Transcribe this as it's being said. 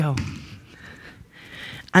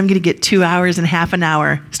I'm going to get 2 hours and half an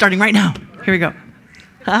hour starting right now. Here we go.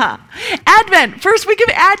 Advent, first week of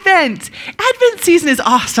Advent. Advent season is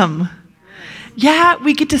awesome. Yeah,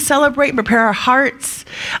 we get to celebrate and prepare our hearts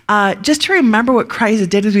just to remember what Christ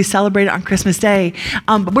did as we celebrate it on Christmas Day.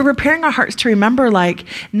 But we're preparing our hearts to remember, like,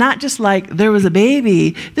 not just like there was a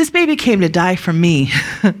baby. This baby came to die for me.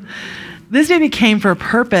 This baby came for a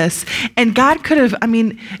purpose. And God could have,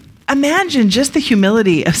 imagine just the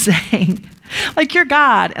humility of saying, like, you're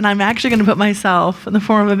God, and I'm actually going to put myself in the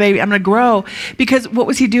form of a baby. I'm going to grow. Because what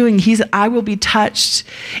was he doing? He said, I will be touched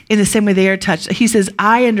in the same way they are touched. He says,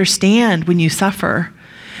 I understand when you suffer,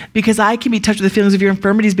 because I can be touched with the feelings of your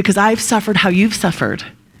infirmities, because I've suffered how you've suffered.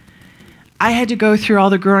 I had to go through all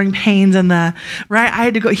the growing pains and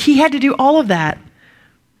he had to do all of that.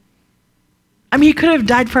 He could have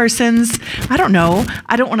died for our sins. I don't know.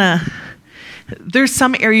 I don't want to... There's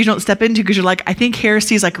some area you don't step into because you're like, I think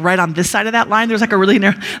heresy is like right on this side of that line. There's like a really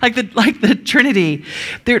narrow, like the Trinity.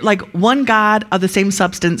 They're like one God of the same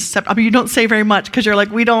substance. You don't say very much because you're like,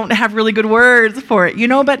 we don't have really good words for it,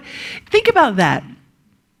 but think about that.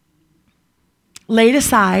 Laid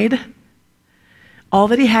aside all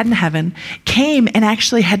that he had in heaven, came and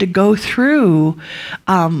actually had to go through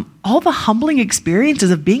all the humbling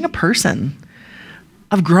experiences of being a person,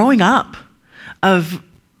 of growing up, of,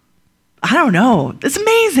 I don't know. It's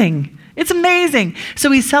amazing. It's amazing. So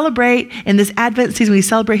we celebrate in this Advent season, we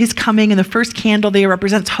celebrate his coming, and the first candle there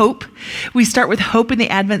represents hope. We start with hope in the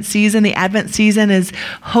Advent season. The Advent season is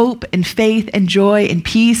hope and faith and joy and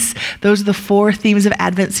peace. Those are the 4 themes of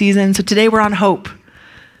Advent season. So today we're on hope.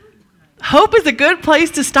 Hope is a good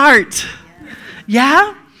place to start.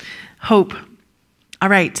 Yeah? Hope. All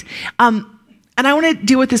right. And I want to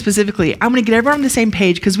deal with this specifically. I'm going to get everyone on the same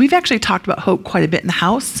page because we've actually talked about hope quite a bit in the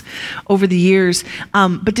house over the years.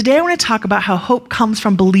 But today I want to talk about how hope comes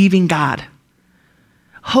from believing God.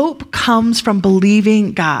 Hope comes from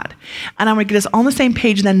believing God. And I'm going to get us all on the same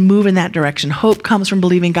page and then move in that direction. Hope comes from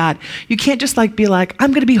believing God. You can't just be like,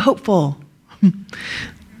 I'm going to be hopeful.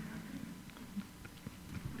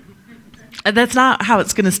 That's not how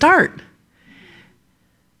it's going to start.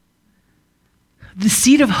 The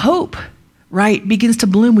seed of hope, right, begins to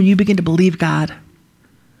bloom when you begin to believe God.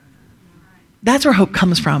 That's where hope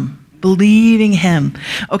comes from, believing him.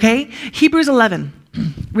 Okay? Hebrews 11.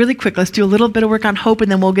 Really quick, let's do a little bit of work on hope,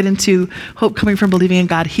 and then we'll get into hope coming from believing in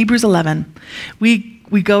God. Hebrews 11. We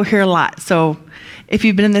go here a lot, so if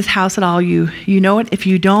you've been in this house at all, you know it. If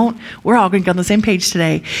you don't, we're all going to get on the same page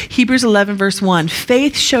today. Hebrews 11, verse 1.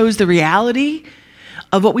 Faith shows the reality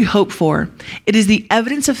of what we hope for. It is the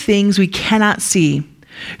evidence of things we cannot see.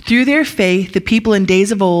 Through their faith, the people in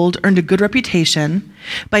days of old earned a good reputation.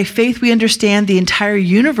 By faith, we understand the entire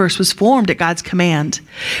universe was formed at God's command,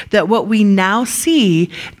 that what we now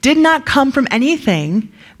see did not come from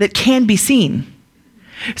anything that can be seen.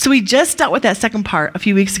 So we just dealt with that second part a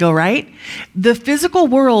few weeks ago, right? The physical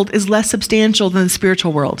world is less substantial than the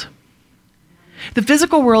spiritual world. The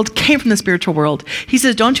physical world came from the spiritual world. He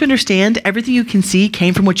says, don't you understand? Everything you can see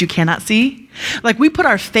came from what you cannot see. Like, we put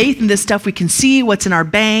our faith in this stuff we can see, what's in our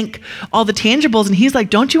bank, all the tangibles. And he's like,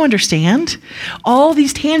 don't you understand? All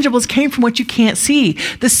these tangibles came from what you can't see.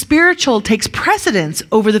 The spiritual takes precedence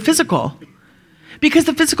over the physical because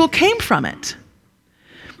the physical came from it,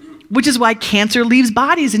 which is why cancer leaves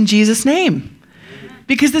bodies in Jesus' name,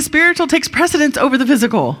 because the spiritual takes precedence over the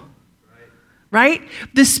physical. Right?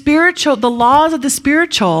 The laws of the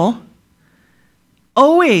spiritual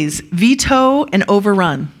always veto and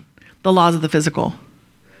overrun the laws of the physical.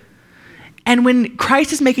 And when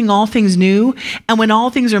Christ is making all things new, and when all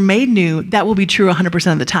things are made new, that will be true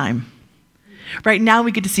 100% of the time. Right now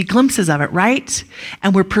we get to see glimpses of it, right?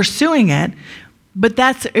 And we're pursuing it, but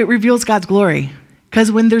it reveals God's glory. Because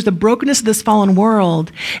when there's the brokenness of this fallen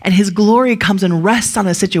world and his glory comes and rests on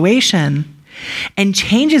a situation and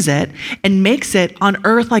changes it and makes it on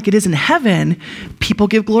earth like it is in heaven, people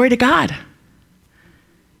give glory to God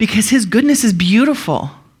because his goodness is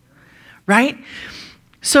beautiful, right?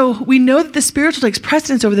 So we know that the spiritual takes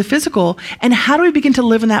precedence over the physical, and how do we begin to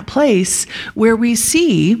live in that place where we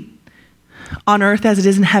see on earth as it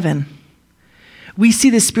is in heaven? We see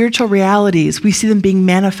the spiritual realities, we see them being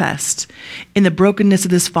manifest in the brokenness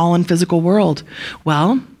of this fallen physical world.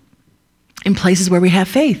 Well, in places where we have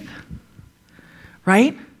faith.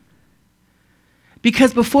 Right?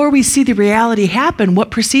 Because before we see the reality happen,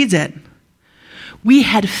 what precedes it? We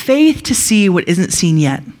had faith to see what isn't seen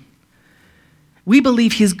yet. We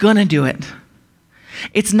believe he's going to do it.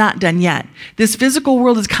 It's not done yet. This physical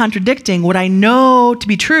world is contradicting what I know to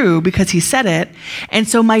be true because he said it. And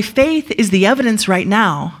so my faith is the evidence right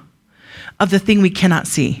now of the thing we cannot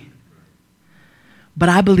see. but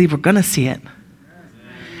I believe we're going to see it.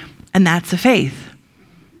 And that's the faith.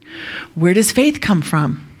 Where does faith come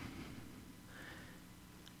from?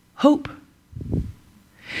 Hope.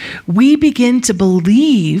 We begin to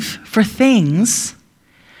believe for things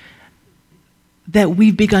that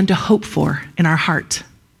we've begun to hope for in our heart.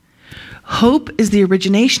 Hope is the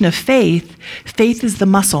origination of faith. Faith is the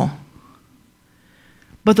muscle.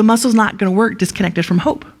 But the muscle's not going to work disconnected from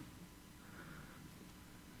hope.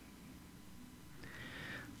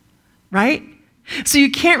 Right? So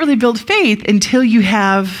you can't really build faith until you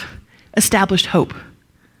have established hope.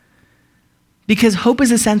 Because hope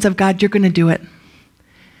is a sense of, God, you're going to do it.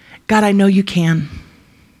 God, I know you can.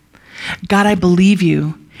 God, I believe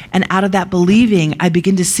you. And out of that believing, I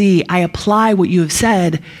begin to see, I apply what you have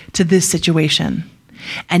said to this situation.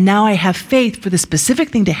 And now I have faith for the specific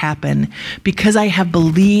thing to happen because I have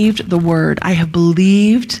believed the word. I have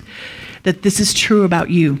believed that this is true about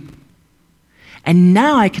you. And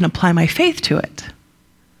now I can apply my faith to it.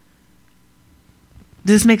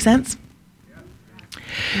 Does this make sense?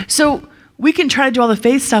 So we can try to do all the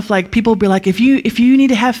faith stuff, like people will be like, if you need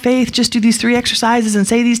to have faith, just do these 3 exercises and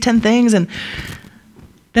say these 10 things. And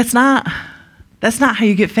that's not how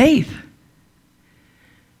you get faith.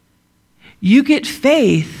 You get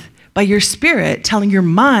faith by your spirit telling your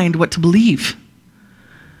mind what to believe.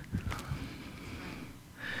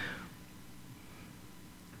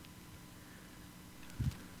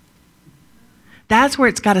 That's where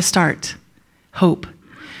it's got to start. Hope.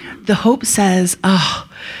 The hope says, oh,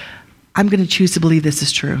 I'm going to choose to believe this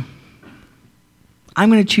is true. I'm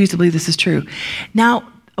going to choose to believe this is true.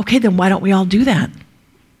 Now, okay, then why don't we all do that?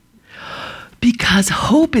 Because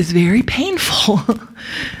hope is very painful.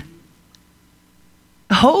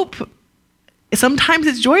 Hope, sometimes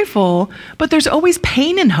it's joyful, but there's always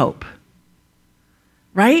pain in hope,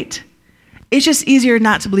 right? It's just easier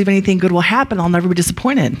not to believe anything good will happen. I'll never be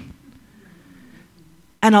disappointed.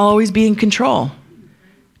 And I'll always be in control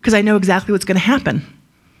because I know exactly what's going to happen.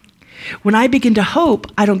 When I begin to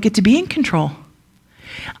hope, I don't get to be in control.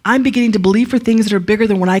 I'm beginning to believe for things that are bigger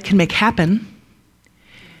than what I can make happen.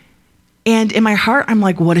 And in my heart, I'm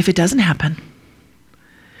like, what if it doesn't happen?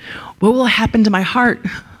 What will happen to my heart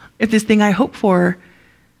if this thing I hope for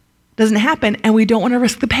doesn't happen? And we don't want to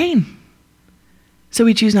risk the pain. So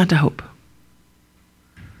we choose not to hope.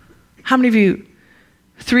 How many of you,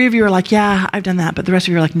 3 of you are like, yeah, I've done that. But the rest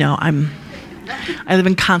of you are like, no, I live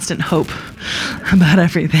in constant hope about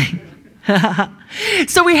everything.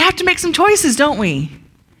 So we have to make some choices, don't we?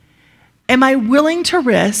 Am I willing to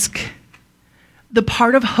risk the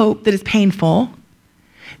part of hope that is painful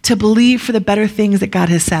to believe for the better things that God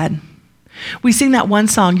has said? We sing that one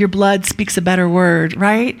song, your blood speaks a better word,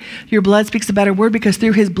 right? Your blood speaks a better word because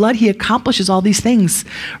through his blood, he accomplishes all these things,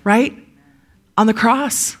 right? On the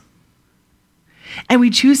cross. And we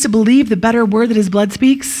choose to believe the better word that his blood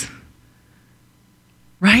speaks,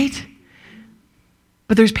 right?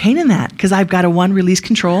 But there's pain in that because I've got to, 1, release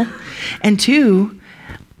control, and 2,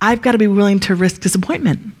 I've got to be willing to risk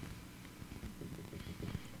disappointment.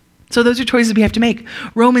 So those are choices we have to make.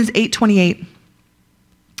 Romans 8:28.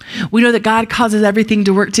 We know that God causes everything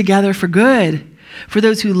to work together for good for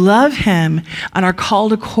those who love him and are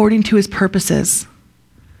called according to his purposes.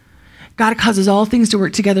 God causes all things to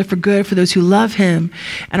work together for good for those who love him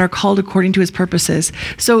and are called according to his purposes.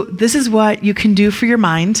 So this is what you can do for your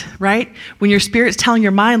mind, right? When your spirit's telling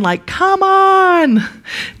your mind, like, come on,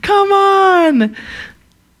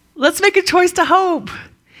 let's make a choice to hope.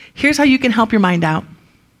 Here's how you can help your mind out.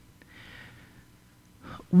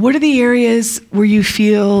 What are the areas where you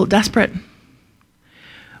feel desperate?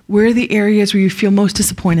 Where are the areas where you feel most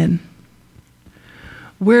disappointed?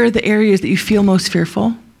 Where are the areas that you feel most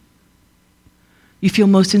fearful? You feel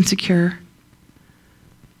most insecure?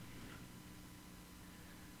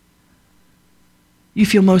 You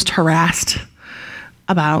feel most harassed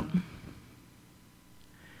about?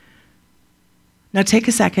 Now take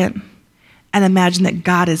a second and imagine that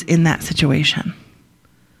God is in that situation.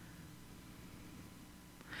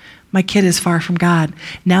 My kid is far from God.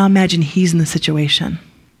 Now imagine he's in the situation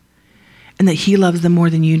and that he loves them more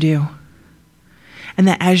than you do. And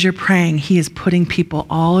that as you're praying, he is putting people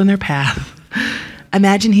all in their path.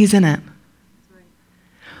 Imagine he's in it.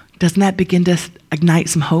 Doesn't that begin to ignite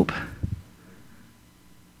some hope?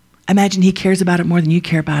 Imagine he cares about it more than you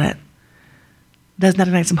care about it. Doesn't that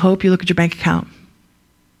ignite some hope? You look at your bank account.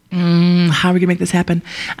 How are we going to make this happen?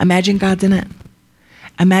 Imagine God's in it.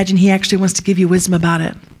 Imagine he actually wants to give you wisdom about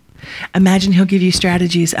it. Imagine he'll give you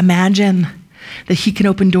strategies. Imagine that he can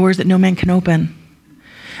open doors that no man can open.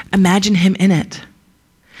 Imagine him in it.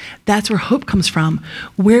 That's where hope comes from.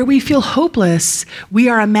 Where we feel hopeless, we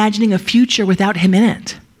are imagining a future without him in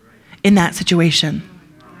it, in that situation.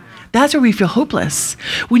 That's where we feel hopeless.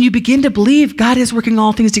 When you begin to believe God is working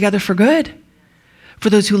all things together for good, for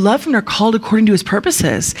those who love him and are called according to his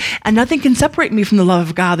purposes, and nothing can separate me from the love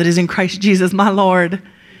of God that is in Christ Jesus, my Lord.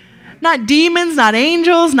 Not demons, not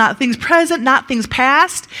angels, not things present, not things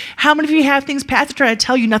past. How many of you have things past? I try to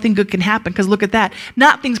tell you nothing good can happen, because look at that.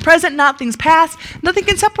 Not things present, not things past. Nothing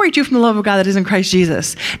can separate you from the love of God that is in Christ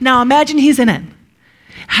Jesus. Now imagine he's in it.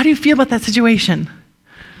 How do you feel about that situation?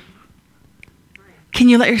 Can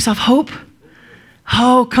you let yourself hope?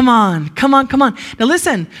 Oh, come on, come on, come on. Now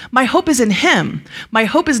listen, my hope is in him. My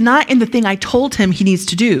hope is not in the thing I told him he needs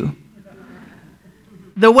to do,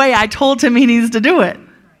 the way I told him he needs to do it.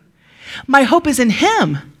 My hope is in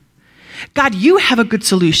him. God, you have a good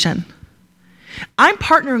solution. I'm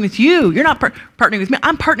partnering with you. You're not partnering with me.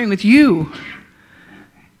 I'm partnering with you.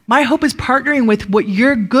 My hope is partnering with what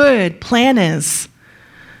your good plan is.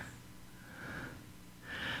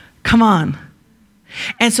 Come on.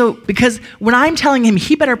 And so, because when I'm telling him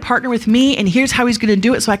he better partner with me and here's how he's going to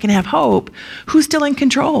do it so I can have hope, who's still in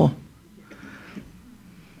control?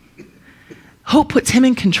 Hope puts him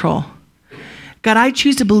in control. God, I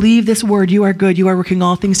choose to believe this word. You are good. You are working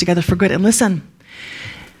all things together for good. And listen,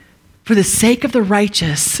 for the sake of the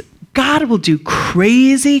righteous, God will do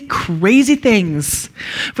crazy, crazy things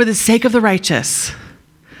for the sake of the righteous.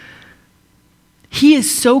 He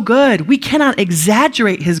is so good. We cannot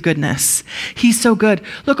exaggerate his goodness. He's so good.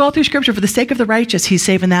 Look, all through Scripture, for the sake of the righteous, he's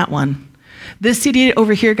saving that one. This idiot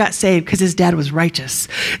over here got saved because his dad was righteous.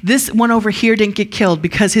 This one over here didn't get killed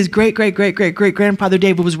because his great-great-great-great-great-grandfather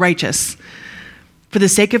David was righteous. For the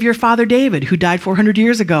sake of your father David, who died 400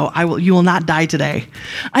 years ago, you will not die today.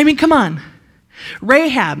 I mean, come on.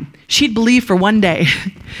 Rahab, she'd believe for one day.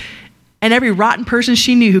 And every rotten person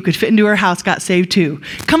she knew who could fit into her house got saved too.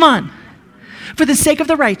 Come on. For the sake of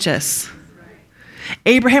the righteous.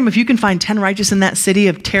 Abraham, if you can find 10 righteous in that city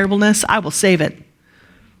of terribleness, I will save it.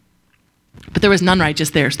 But there was none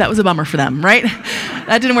righteous there, so that was a bummer for them, right?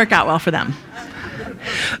 That didn't work out well for them.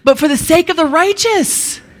 But for the sake of the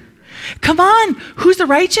righteous, come on, who's the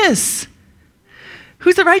righteous?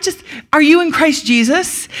 Who's the righteous? Are you in Christ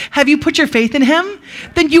Jesus? Have you put your faith in him?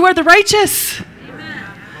 Then you are the righteous.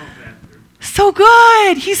 So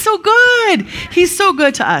good. He's so good. He's so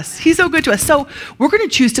good to us. He's so good to us. So we're going to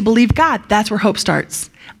choose to believe God. That's where hope starts.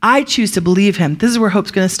 I choose to believe him. This is where hope's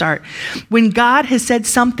going to start. When God has said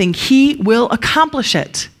something, he will accomplish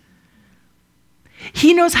it.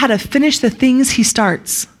 He knows how to finish the things he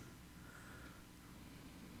starts.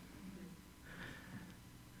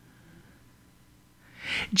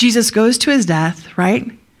 Jesus goes to his death,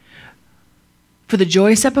 right? For the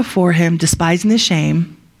joy set before him, despising the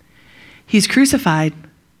shame. He's crucified.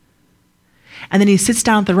 And then he sits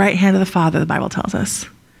down at the right hand of the Father, the Bible tells us.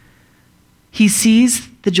 He sees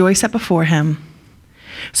the joy set before him.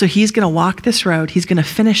 So he's going to walk this road. He's going to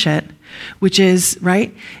finish it, which is,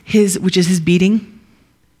 right, his beating,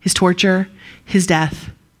 his torture, his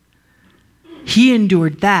death. He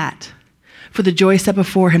endured that for the joy set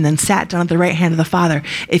before him, then sat down at the right hand of the Father.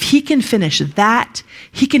 If he can finish that,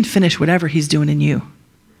 he can finish whatever he's doing in you.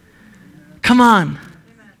 Come on.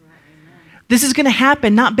 This is going to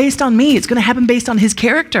happen not based on me. It's going to happen based on his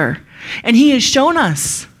character. And he has shown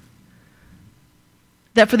us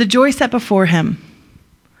that for the joy set before him,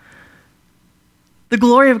 the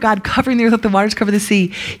glory of God covering the earth like the waters cover the sea,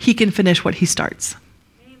 he can finish what he starts.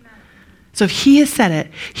 Amen. So if he has said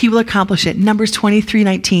it, he will accomplish it. Numbers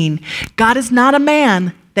 23:19. God is not a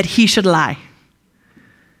man that he should lie.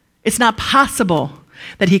 It's not possible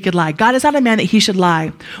that he could lie. God is not a man that he should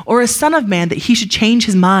lie, or a son of man that he should change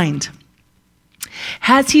his mind.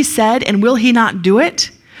 Has he said, and will he not do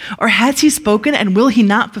it? Or has he spoken, and will he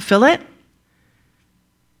not fulfill it?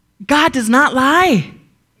 God does not lie.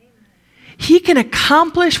 He can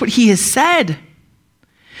accomplish what he has said.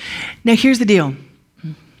 Now here's the deal.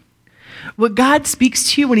 What God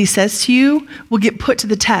speaks to you when he says to you will get put to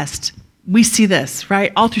the test. We see this,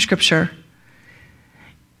 right? All through Scripture.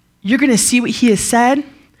 You're going to see what he has said.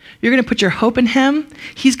 You're going to put your hope in him.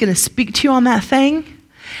 He's going to speak to you on that thing.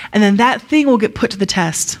 And then that thing will get put to the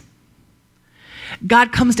test.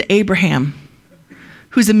 God comes to Abraham,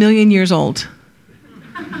 who's 1,000,000 years old.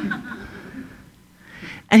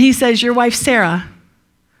 And he says, your wife Sarah,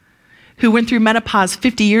 who went through menopause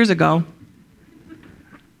 50 years ago,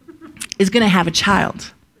 is going to have a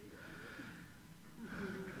child.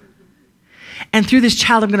 And through this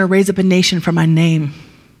child, I'm going to raise up a nation for my name.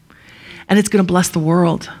 And it's going to bless the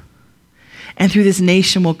world. And through this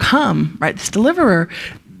nation will come, right, this deliverer,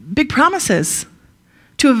 big promises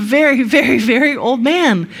to a very, very, very old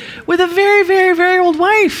man with a very, very, very old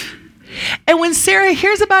wife. And when Sarah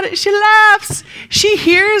hears about it, she laughs. She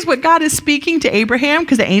hears what God is speaking to Abraham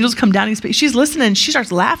because the angels come down and she's listening. She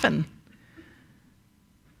starts laughing.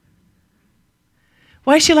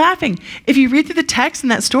 Why is she laughing? If you read through the text in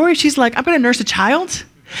that story, she's like, I'm going to nurse a child.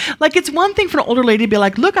 Like, it's one thing for an older lady to be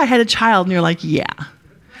like, look, I had a child. And you're like, yeah,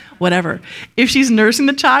 whatever. If she's nursing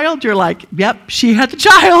the child, you're like, yep, she had the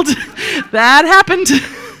child. That happened.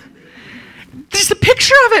 Just a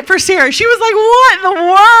picture of it for Sarah. She was like, what in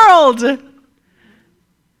the world?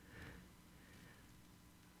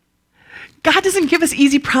 God doesn't give us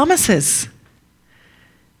easy promises.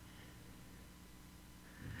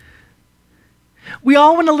 We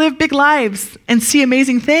all want to live big lives and see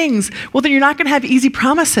amazing things. Well, then you're not going to have easy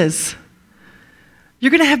promises.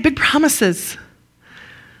 You're going to have big promises.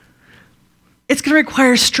 It's going to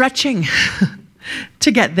require stretching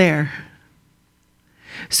to get there.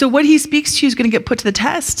 So what he speaks to you is going to get put to the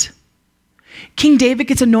test. King David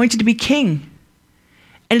gets anointed to be king.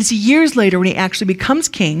 And it's years later when he actually becomes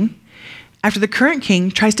king, after the current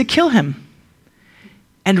king tries to kill him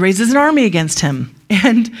and raises an army against him.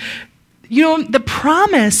 And you know, the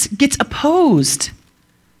promise gets opposed.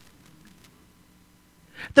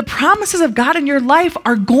 The promises of God in your life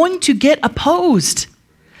are going to get opposed.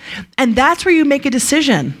 And that's where you make a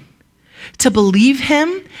decision to believe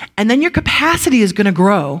him, and then your capacity is going to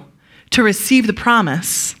grow to receive the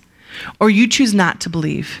promise, or you choose not to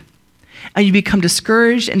believe. And you become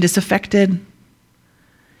discouraged and disaffected.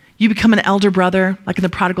 You become an elder brother, like in the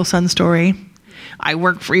prodigal son story. I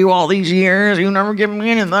worked for you all these years. You never give me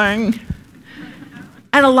anything.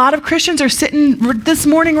 And a lot of Christians are sitting this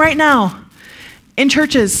morning right now in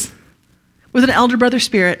churches with an elder brother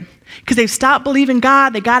spirit because they've stopped believing God,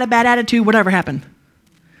 they got a bad attitude, whatever happened.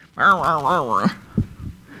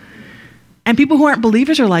 And people who aren't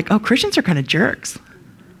believers are like, oh, Christians are kind of jerks.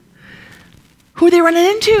 Who are they running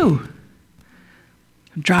into?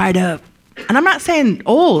 Dried up. And I'm not saying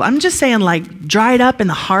old, I'm just saying like dried up in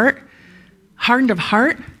the heart, hardened of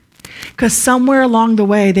heart. Because somewhere along the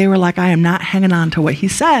way, they were like, I am not hanging on to what he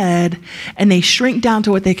said. And they shrink down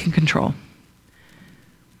to what they can control.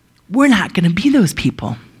 We're not going to be those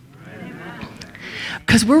people.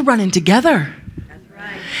 Because we're running together.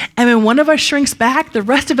 And when one of us shrinks back, the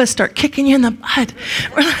rest of us start kicking you in the butt.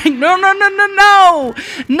 We're like, no.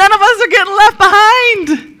 None of us are getting left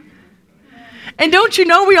behind. And don't you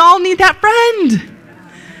know we all need that friend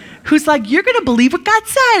who's like, you're going to believe what God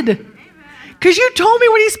said. Because you told me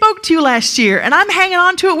what he spoke to you last year, and I'm hanging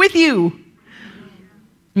on to it with you.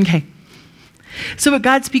 Okay. So what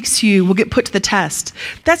God speaks to you will get put to the test.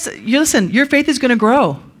 Listen, your faith is going to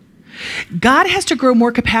grow. God has to grow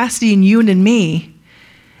more capacity in you and in me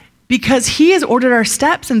because he has ordered our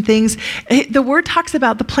steps and things. The word talks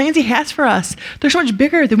about the plans he has for us. They're so much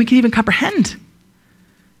bigger than we can even comprehend.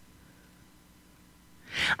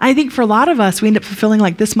 I think for a lot of us, we end up fulfilling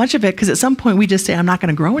like this much of it because at some point we just say, I'm not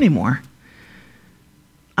going to grow anymore.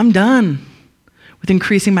 I'm done with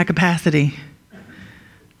increasing my capacity.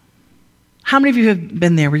 How many of you have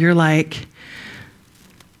been there where you're like,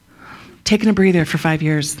 taking a breather for 5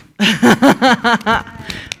 years?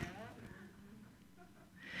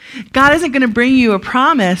 God isn't going to bring you a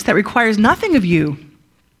promise that requires nothing of you.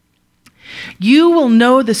 You will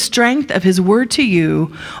know the strength of his word to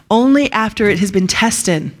you only after it has been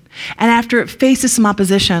tested and after it faces some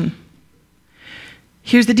opposition.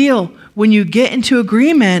 Here's the deal. When you get into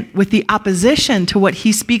agreement with the opposition to what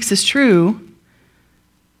he speaks is true,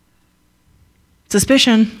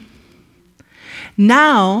 suspicion,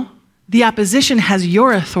 now the opposition has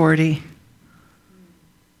your authority.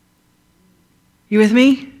 You with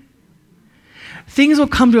me? Things will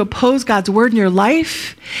come to oppose God's word in your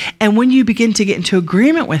life, and when you begin to get into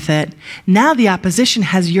agreement with it, now the opposition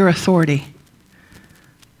has your authority.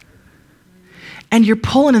 And you're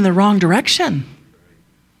pulling in the wrong direction.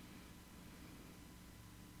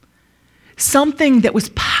 Something that was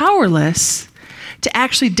powerless to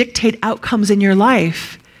actually dictate outcomes in your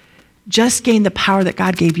life just gained the power that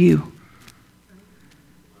God gave you.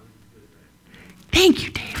 Thank you,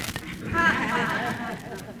 David.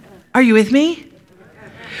 Are you with me?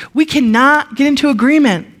 We cannot get into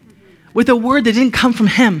agreement with a word that didn't come from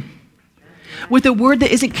him, with a word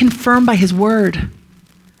that isn't confirmed by his word.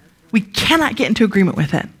 We cannot get into agreement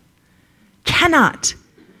with it. Cannot.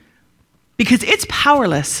 Because it's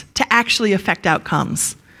powerless to actually affect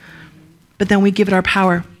outcomes. But then we give it our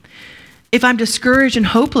power. If I'm discouraged and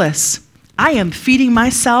hopeless, I am feeding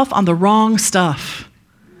myself on the wrong stuff.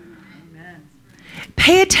 Amen.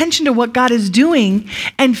 Pay attention to what God is doing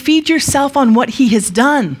and feed yourself on what he has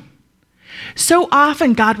done. So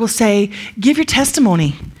often God will say, give your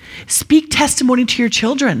testimony. Speak testimony to your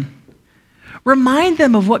children. Remind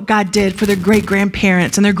them of what God did for their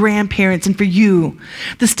great-grandparents and their grandparents and for you.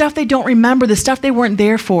 The stuff they don't remember, the stuff they weren't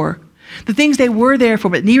there for, the things they were there for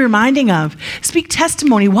but need reminding of. Speak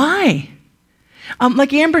testimony. Why?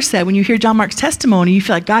 Like Amber said, when you hear John Mark's testimony, you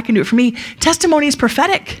feel like God can do it for me. Testimony is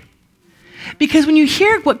prophetic. Because when you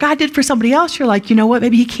hear what God did for somebody else, you're like, you know what?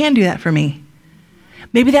 Maybe he can do that for me.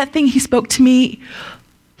 Maybe that thing he spoke to me,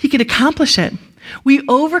 he could accomplish it. We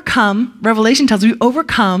overcome, Revelation tells us, we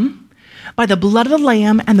overcome by the blood of the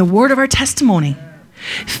Lamb and the word of our testimony.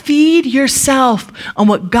 Feed yourself on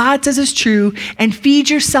what God says is true and feed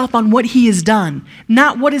yourself on what he has done,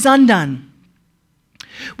 not what is undone.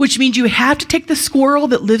 Which means you have to take the squirrel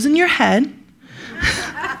that lives in your head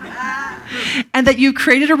and that you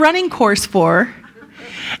created a running course for,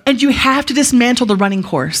 and you have to dismantle the running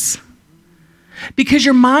course. Because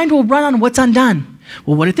your mind will run on what's undone.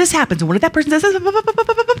 Well, what if this happens? And what if that person does this?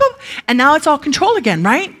 And now it's all control again,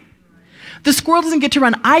 right? The squirrel doesn't get to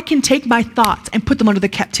run. I can take my thoughts and put them under the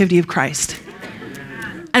captivity of Christ.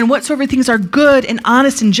 And whatsoever things are good and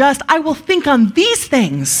honest and just, I will think on these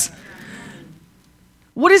things.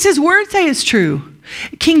 What does his word say is true?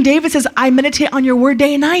 King David says, I meditate on your word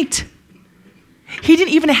day and night. He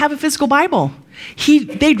didn't even have a physical Bible.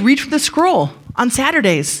 They'd read from the scroll on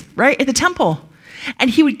Saturdays, right, at the temple. And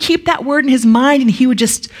he would keep that word in his mind, and he would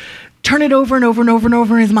just turn it over and over and over and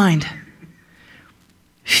over in his mind.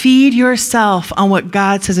 Feed yourself on what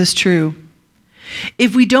God says is true.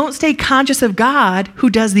 If we don't stay conscious of God, who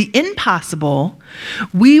does the impossible,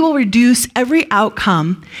 we will reduce every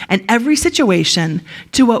outcome and every situation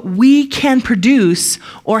to what we can produce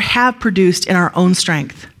or have produced in our own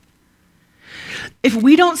strength. If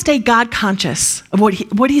we don't stay God conscious of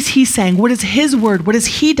what is he saying, what is his word, what has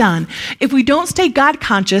he done, if we don't stay God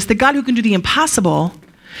conscious, the God who can do the impossible,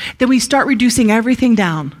 then we start reducing everything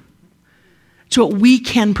down to what we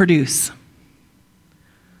can produce.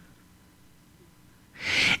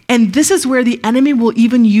 And this is where the enemy will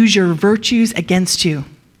even use your virtues against you.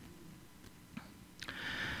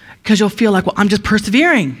 Because you'll feel like, well, I'm just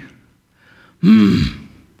persevering.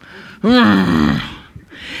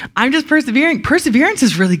 I'm just persevering. Perseverance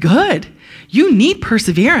is really good. You need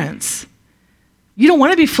perseverance. You don't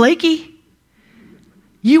want to be flaky.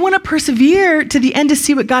 You want to persevere to the end to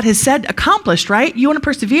see what God has said accomplished, right? You want to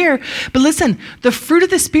persevere. But listen, the fruit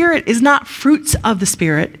of the Spirit is not fruits of the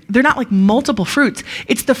Spirit. They're not like multiple fruits.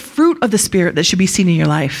 It's the fruit of the Spirit that should be seen in your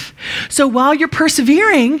life. So while you're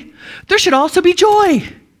persevering, there should also be joy.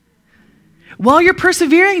 While you're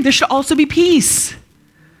persevering, there should also be peace.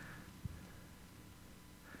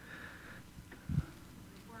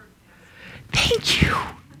 Thank you.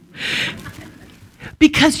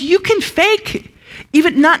 Because you can fake,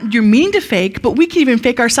 even not you're meaning to fake, but we can even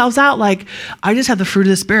fake ourselves out like, I just have the fruit of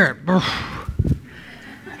the Spirit.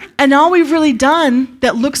 And all we've really done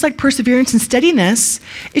that looks like perseverance and steadiness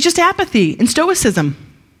is just apathy and stoicism.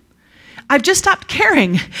 I've just stopped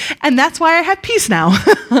caring, and that's why I have peace now.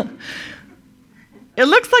 It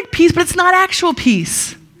looks like peace, but it's not actual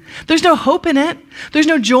peace. There's no hope in it. There's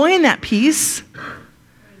no joy in that peace.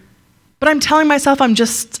 But I'm telling myself I'm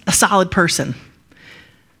just a solid person.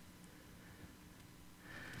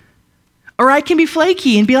 Or I can be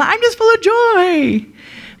flaky and be like, I'm just full of joy.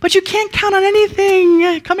 But you can't count on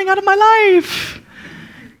anything coming out of my life.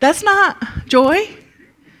 That's not joy.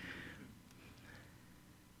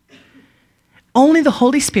 Only the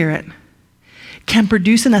Holy Spirit can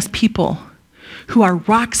produce in us people who are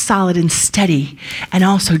rock solid and steady and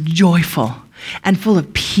also joyful and full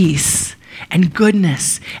of peace and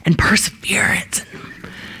goodness and perseverance,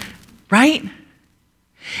 right?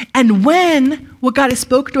 And when what God has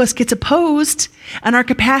spoken to us gets opposed and our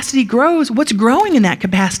capacity grows, what's growing in that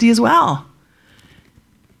capacity as well?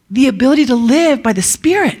 The ability to live by the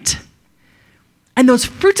Spirit. And those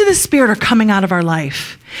fruits of the Spirit are coming out of our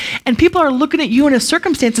life. And people are looking at you in a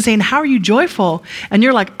circumstance and saying, how are you joyful? And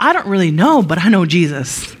you're like, I don't really know, but I know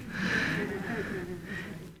Jesus.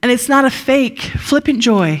 And it's not a fake, flippant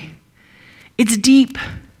joy. It's deep.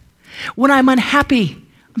 When I'm unhappy,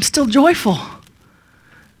 I'm still joyful.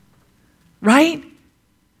 Right?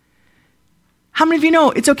 How many of you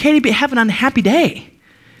know it's okay to have an unhappy day?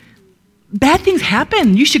 Bad things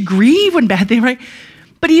happen. You should grieve when bad things, right?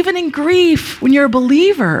 But even in grief, when you're a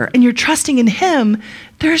believer and you're trusting in him,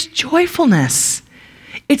 there's joyfulness.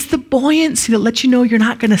 It's the buoyancy that lets you know you're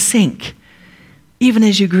not going to sink, even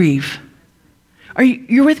as you grieve.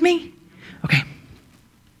 You're with me? Okay.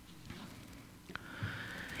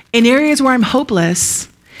 In areas where I'm hopeless,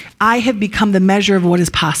 I have become the measure of what is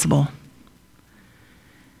possible.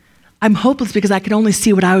 I'm hopeless because I can only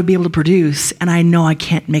see what I would be able to produce, and I know I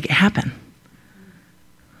can't make it happen.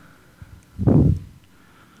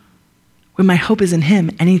 When my hope is in him,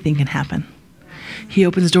 anything can happen. He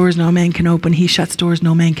opens doors no man can open. He shuts doors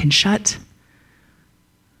no man can shut.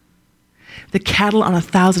 The cattle on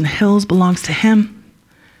 1,000 hills belongs to him.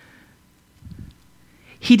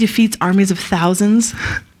 He defeats armies of thousands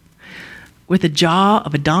with the jaw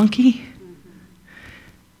of a donkey.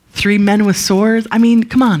 3 men with swords. I mean,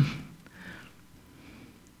 come on.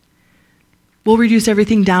 We'll reduce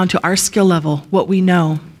everything down to our skill level, what we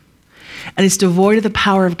know. And it's devoid of the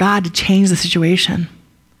power of God to change the situation.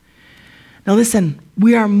 Now listen,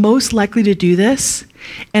 we are most likely to do this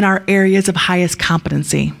in our areas of highest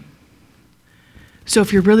competency. So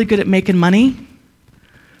if you're really good at making money,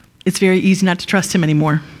 it's very easy not to trust him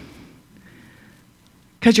anymore.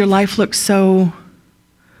 Because your life looks so,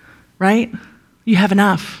 right? You have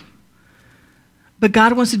enough. But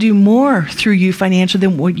God wants to do more through you financially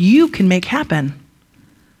than what you can make happen.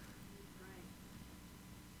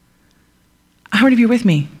 How many of you are with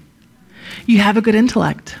me? You have a good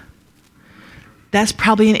intellect. That's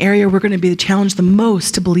probably an area we're going to be challenged the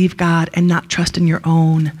most to believe God and not trust in your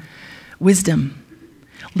own wisdom.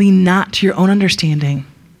 Lean not to your own understanding.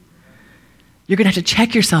 You're going to have to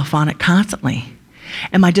check yourself on it constantly.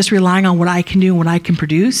 Am I just relying on what I can do and what I can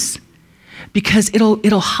produce? Because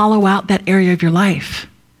it'll hollow out that area of your life.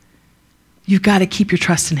 You've got to keep your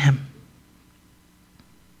trust in him.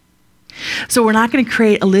 So we're not going to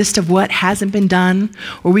create a list of what hasn't been done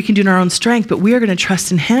or we can do in our own strength, but we are going to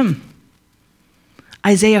trust in him.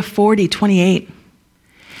 Isaiah 40:28.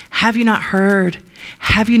 Have you not heard?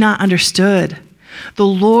 Have you not understood? The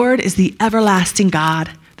Lord is the everlasting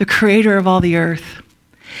God, the creator of all the earth.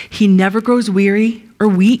 He never grows weary or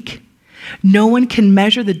weak. No one can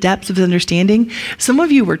measure the depths of his understanding. Some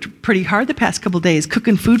of you worked pretty hard the past couple of days,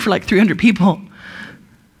 cooking food for like 300 people.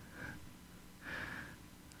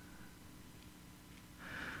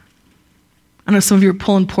 I know some of you are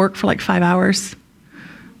pulling pork for like 5 hours,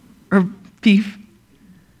 or beef.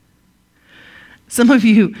 Some of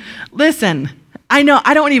you, listen, I know,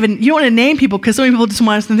 you don't want to name people because so many people just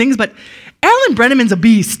want some things, but Alan Brenneman's a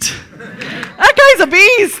beast. That guy's a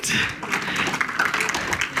beast.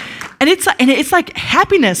 And it's like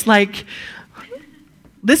happiness, like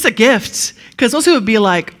this is a gift. Because those who would be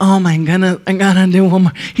like, oh my goodness, I gotta do one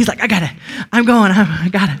more. He's like, I got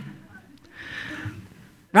it.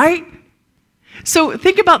 Right? So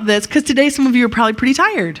think about this, because today some of you are probably pretty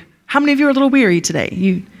tired. How many of you are a little weary today?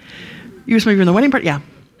 Some of you are in the wedding party? Yeah.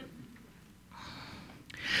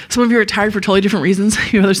 Some of you are tired for totally different reasons.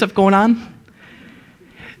 You have other stuff going on.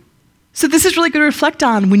 So this is really good to reflect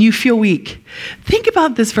on when you feel weak. Think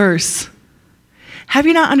about this verse. Have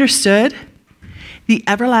you not understood? The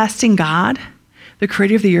everlasting God, the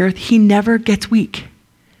creator of the earth, he never gets weak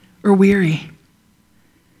or weary.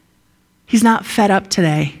 He's not fed up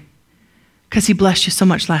today because he blessed you so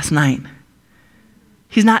much last night.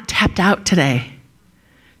 He's not tapped out today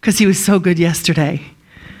because he was so good yesterday.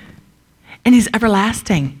 And he's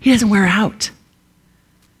everlasting. He doesn't wear out.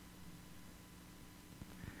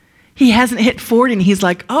 He hasn't hit 40 and he's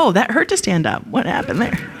like, oh, that hurt to stand up. What happened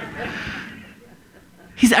there?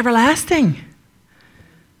 He's everlasting.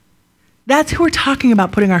 That's who we're talking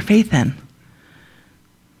about putting our faith in.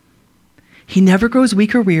 He never grows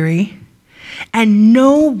weak or weary, and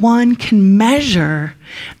no one can measure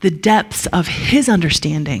the depths of his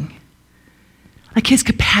understanding. Like his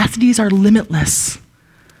capacities are limitless.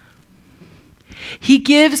 He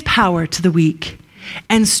gives power to the weak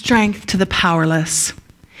and strength to the powerless.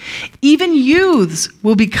 Even youths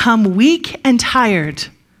will become weak and tired.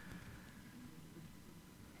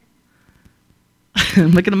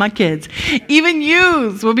 I'm looking at my kids. Even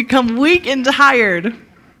youths will become weak and tired.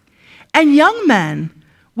 And young men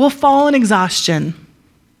will fall in exhaustion.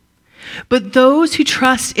 But those who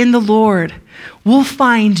trust in the Lord will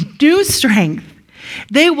find new strength.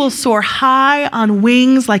 They will soar high on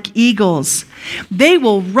wings like eagles. They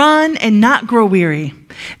will run and not grow weary.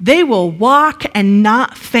 They will walk and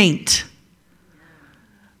not faint.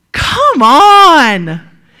 Come on.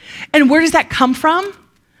 And where does that come from?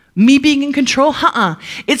 Me being in control?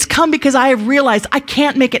 It's come because I have realized I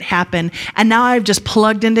can't make it happen, and now I've just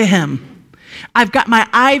plugged into him. I've got my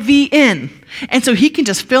IV in, and so he can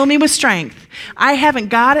just fill me with strength. I haven't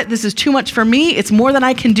got it. This is too much for me. It's more than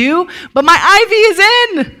I can do, but my IV is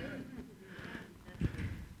in.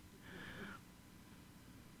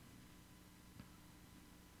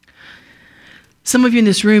 Some of you in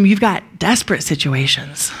this room, you've got desperate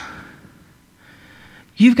situations.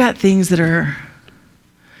 You've got things that are,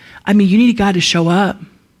 you need God to show up.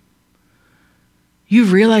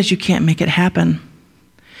 You've realized you can't make it happen.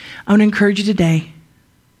 I want to encourage you today.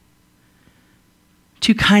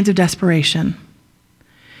 2 kinds of desperation.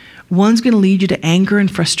 One's going to lead you to anger and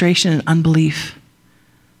frustration and unbelief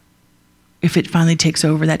if it finally takes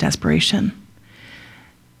over, that desperation.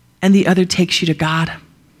 And the other takes you to God.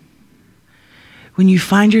 When you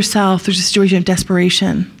find yourself, there's a situation of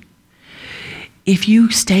desperation. If you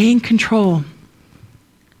stay in control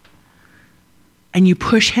and you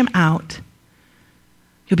push him out,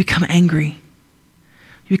 you'll become angry.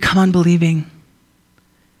 You become unbelieving.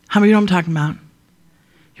 How many of you know what I'm talking about?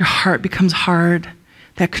 Your heart becomes hard.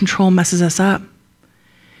 That control messes us up.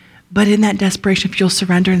 But in that desperation, if you'll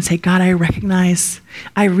surrender and say, God, I recognize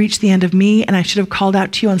I reached the end of me and I should have called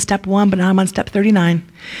out to you on step 1, but now I'm on step 39.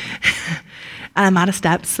 And I'm out of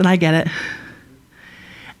steps and I get it.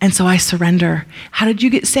 And so I surrender. How did you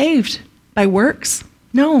get saved? By works?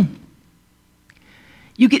 No.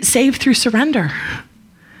 You get saved through surrender.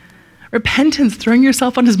 Repentance, throwing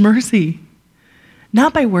yourself on his mercy.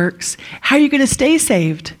 Not by works. How are you going to stay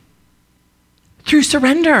saved? Through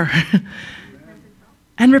surrender.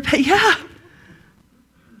 And repent. Yeah.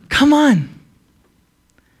 Come on.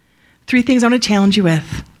 3 things I want to challenge you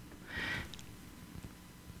with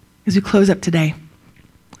as we close up today.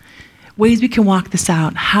 Ways we can walk this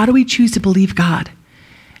out. How do we choose to believe God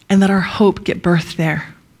and let our hope get birthed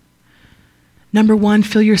there? Number 1,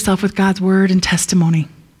 fill yourself with God's word and testimony.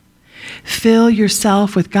 Fill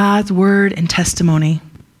yourself with God's word and testimony.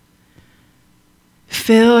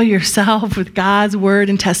 Fill yourself with God's word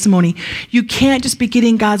and testimony. You can't just be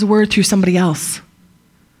getting God's word through somebody else,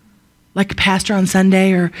 like a pastor on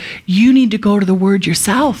Sunday, or you need to go to the word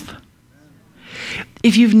yourself.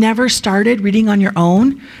 If you've never started reading on your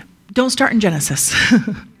own, don't start in Genesis.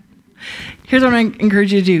 Here's what I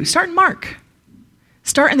encourage you to do. Start in Mark.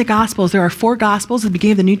 Start in the Gospels. There are 4 Gospels at the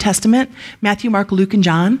beginning of the New Testament: Matthew, Mark, Luke, and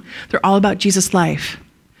John. They're all about Jesus' life.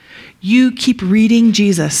 You keep reading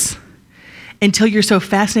Jesus until you're so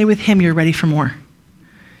fascinated with him, you're ready for more.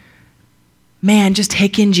 Man, just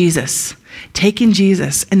take in Jesus. Take in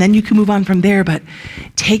Jesus. And then you can move on from there, but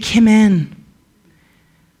take him in.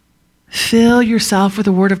 Fill yourself with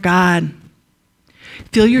the word of God.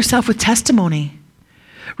 Fill yourself with testimony.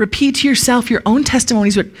 Repeat to yourself your own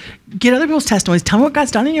testimonies, but get other people's testimonies. Tell me what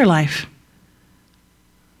God's done in your life.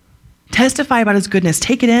 Testify about his goodness.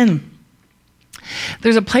 Take it in.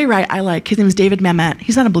 There's a playwright I like. His name is David Mamet.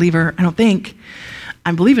 He's not a believer, I don't think.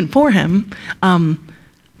 I'm believing for him.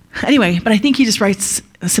 Anyway, but I think he just writes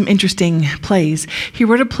some interesting plays. He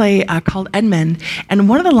wrote a play called Edmund, and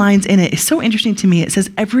one of the lines in it is so interesting to me. It says,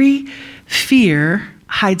 every fear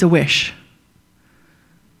hides a wish.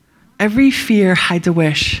 Every fear hides a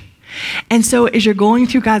wish. And so as you're going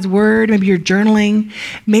through God's word, maybe you're journaling,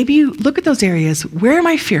 maybe you look at those areas. Where am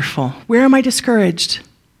I fearful? Where am I discouraged?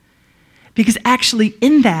 Because actually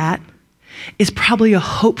in that is probably a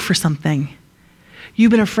hope for something you've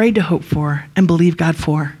been afraid to hope for and believe God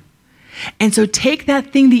for. And so take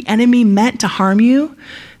that thing the enemy meant to harm you,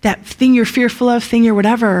 that thing you're fearful of, thing you're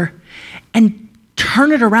whatever, and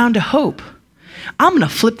turn it around to hope. I'm going to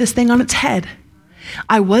flip this thing on its head.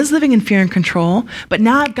 I was living in fear and control, but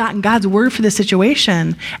now I've gotten God's word for this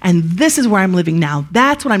situation, and this is where I'm living now.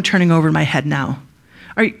 That's what I'm turning over in my head now.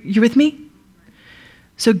 Are you with me?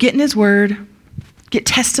 So get in his word, get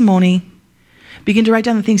testimony, begin to write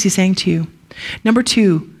down the things he's saying to you. Number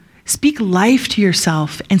 2, speak life to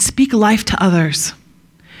yourself and speak life to others.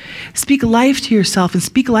 Speak life to yourself and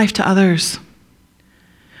speak life to others.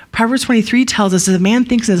 Proverbs 23 tells us, as a man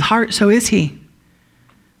thinks in his heart, so is he.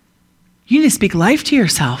 You need to speak life to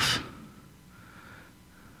yourself.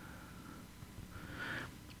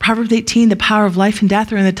 Proverbs 18, the power of life and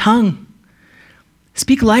death are in the tongue.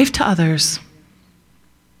 Speak life to others.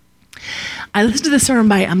 I listened to this sermon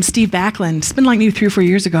by Steve Backlund. It's been like maybe 3 or 4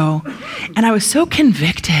 years ago. And I was so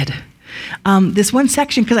convicted. This one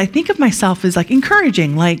section, because I think of myself as like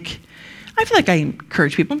encouraging. Like, I feel like I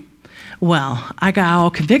encourage people. Well, I got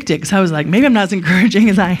all convicted because I was like, maybe I'm not as encouraging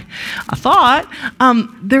as I thought.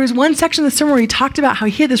 There was one section of the sermon where he talked about how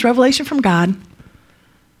he had this revelation from God.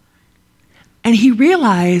 And he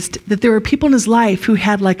realized that there were people in his life who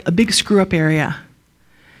had like a big screw up area.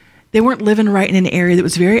 They weren't living right in an area that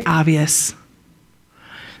was very obvious.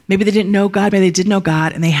 Maybe they didn't know God, maybe they did know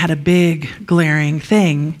God, and they had a big glaring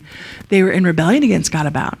thing they were in rebellion against God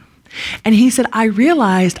about. And he said, I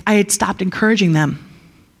realized I had stopped encouraging them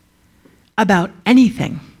about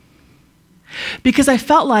anything. Because I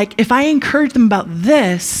felt like if I encourage them about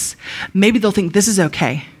this, maybe they'll think this is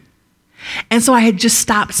okay. And so I had just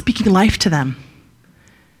stopped speaking life to them.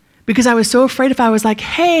 because I was so afraid if I was like,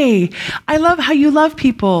 hey, I love how you love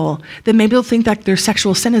people, then maybe they'll think that their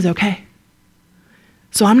sexual sin is okay.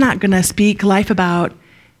 So I'm not going to speak life about,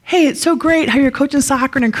 hey, it's so great how you're coaching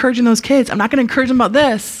soccer and encouraging those kids. I'm not going to encourage them about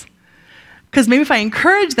this. Because maybe if I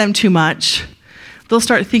encourage them too much, they'll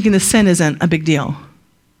start thinking the sin isn't a big deal.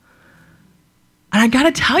 And I got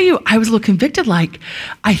to tell you, I was a little convicted, like,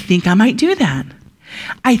 I think I might do that.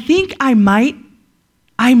 I think I might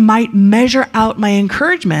measure out my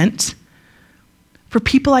encouragement for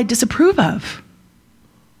people I disapprove of.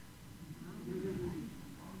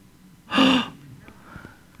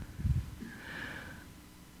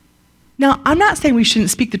 Now, I'm not saying we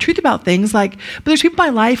shouldn't speak the truth about things, but there's people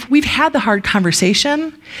in my life, we've had the hard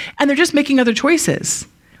conversation, and they're just making other choices.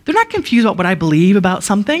 They're not confused about what I believe about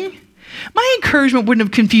something. My encouragement wouldn't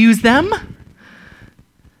have confused them.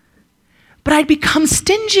 But I'd become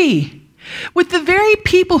stingy with the very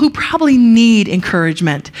people who probably need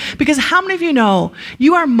encouragement. Because how many of you know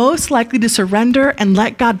you are most likely to surrender and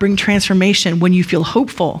let God bring transformation when you feel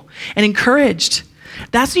hopeful and encouraged?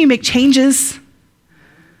 That's when you make changes.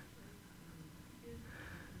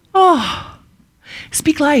 Oh,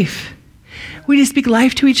 speak life. We need to speak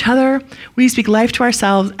life to each other. We need to speak life to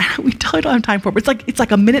ourselves. We totally don't have time for it, but it's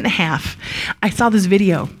like a minute and a half. I saw this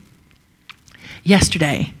video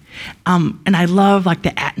yesterday, and I love like the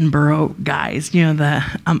Attenborough guys,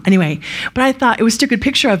 anyway. But I thought it was still a good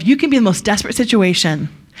picture of you can be in the most desperate situation.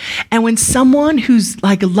 And when someone who's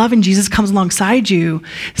like loving Jesus comes alongside you,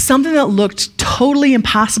 something that looked totally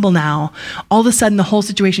impossible now, all of a sudden the whole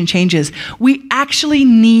situation changes. We actually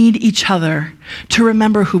need each other to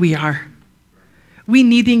remember who we are. We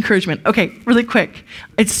need the encouragement. Okay, really quick.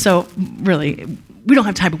 We don't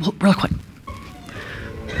have time, but real quick.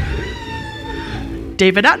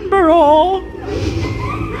 David Attenborough.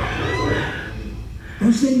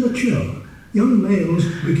 As they mature, young males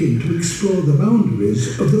begin to explore the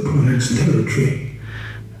boundaries of the pride's territory.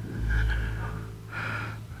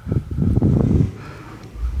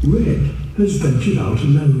 Red has ventured out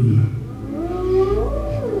alone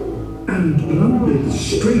and blundered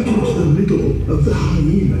straight into the middle of the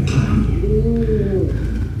hyena clan.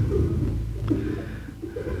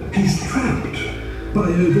 He's trapped by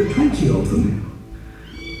over 20 of them.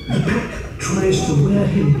 The pack tries to wear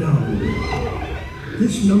him down.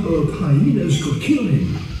 This number of hyenas could kill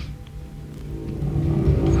him.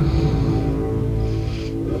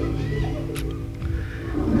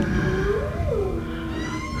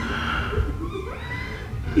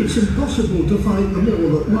 It's impossible to fight them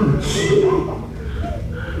all at once.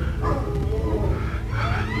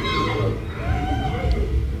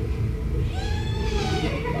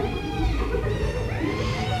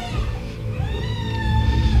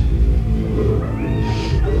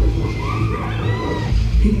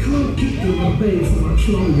 He can't keep them at bay for much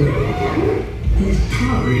longer. He's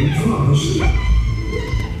tiring fast.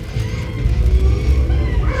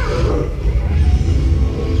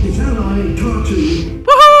 His ally, Tartu.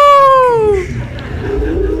 Woohoo!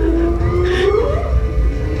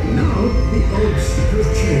 Now the odds have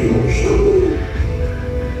changed.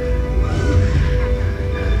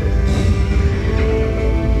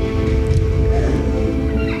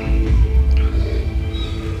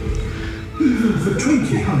 Even for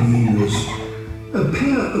 20 hyenas, a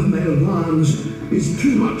pair of male lions is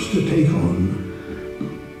too much to take on.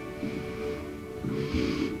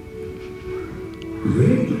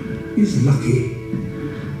 Red is lucky.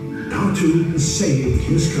 Tartu has saved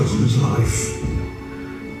his cousin's life.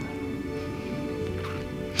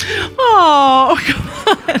 Oh, come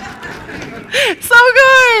on. So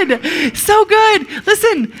good. So good.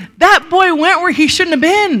 Listen, that boy went where he shouldn't have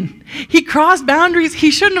been. He crossed boundaries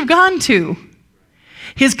he shouldn't have gone to.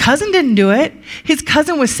 His cousin didn't do it. His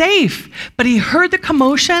cousin was safe, but he heard the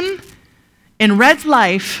commotion in Red's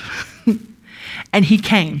life, and he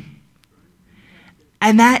came.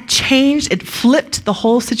 And that changed, it flipped the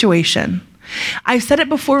whole situation. I've said it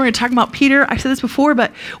before when we were talking about Peter. I've said this before,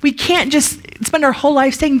 but we can't just spend our whole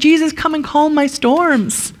life saying, Jesus, come and calm my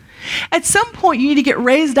storms. At some point, you need to get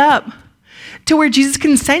raised up to where Jesus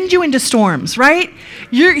can send you into storms, right?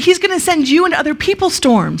 He's going to send you into other people's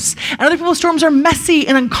storms. And other people's storms are messy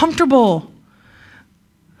and uncomfortable.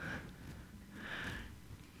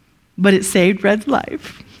 But it saved Red's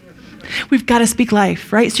life. We've got to speak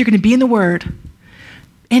life, right? So you're going to be in the Word.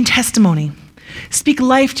 In testimony. Speak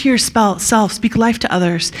life to yourself. Speak life to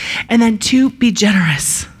others. And then 2, be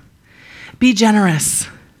generous. Be generous.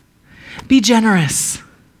 Be generous.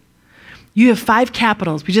 You have 5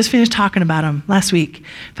 capitals. We just finished talking about them last week.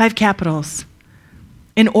 5 capitals.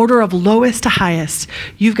 In order of lowest to highest.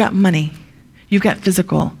 You've got money. You've got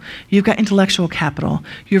physical. You've got intellectual capital.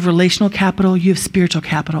 You have relational capital. You have spiritual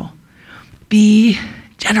capital. Be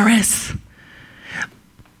generous.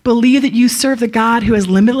 Believe that you serve the God who has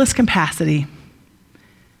limitless capacity.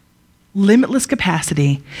 Limitless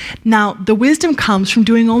capacity. Now, the wisdom comes from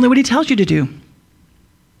doing only what he tells you to do.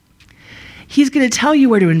 He's going to tell you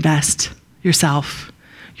where to invest yourself,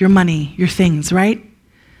 your money, your things, right?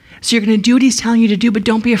 So you're going to do what he's telling you to do, but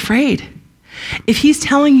don't be afraid. If he's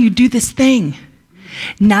telling you do this thing,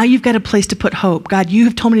 now you've got a place to put hope. God, you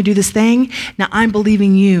have told me to do this thing. Now I'm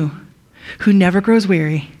believing you, who never grows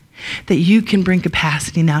weary, that you can bring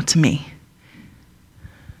capacity now to me.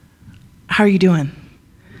 How are you doing?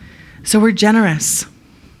 So we're generous,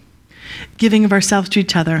 giving of ourselves to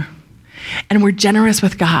each other, and we're generous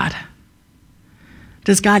with God.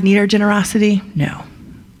 Does God need our generosity? No.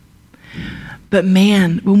 But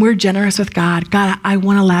man, when we're generous with God, God, I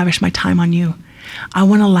want to lavish my time on you. I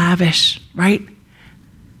want to lavish, right?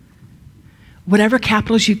 Whatever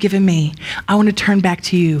capitals you've given me, I want to turn back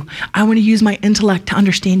to you. I want to use my intellect to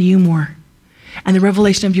understand you more. And the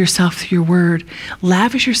revelation of yourself through your word.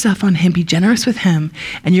 Lavish yourself on him. Be generous with him.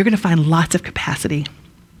 And you're going to find lots of capacity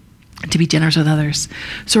to be generous with others.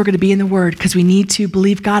 So we're going to be in the word because we need to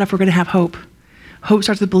believe God if we're going to have hope. Hope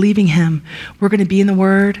starts with believing him. We're going to be in the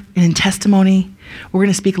word and in testimony. We're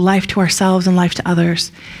going to speak life to ourselves and life to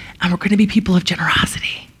others. And we're going to be people of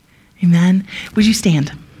generosity. Amen. Would you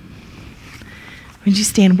stand? Would you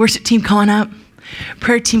stand? Worship team, come on up.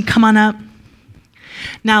 Prayer team, come on up.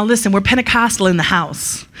 Now listen, we're Pentecostal in the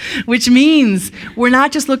house, which means we're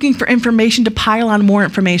not just looking for information to pile on more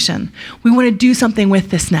information. We want to do something with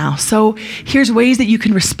this now. So here's ways that you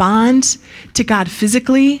can respond to God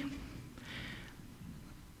physically.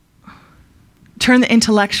 Turn the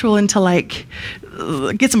intellectual into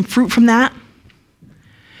get some fruit from that.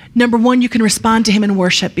 Number one, you can respond to him in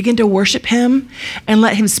worship. Begin to worship him and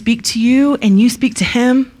let him speak to you and you speak to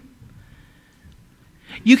him.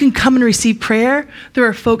 You can come and receive prayer. There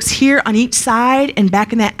are folks here on each side and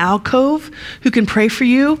back in that alcove who can pray for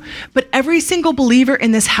you. But every single believer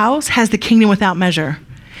in this house has the kingdom without measure.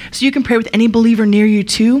 So you can pray with any believer near you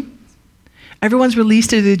too. Everyone's released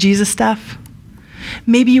to do Jesus stuff.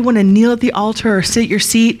 Maybe you want to kneel at the altar or sit at your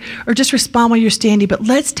seat or just respond while you're standing, but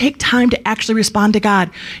let's take time to actually respond to God.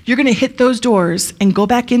 You're going to hit those doors and go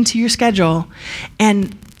back into your schedule,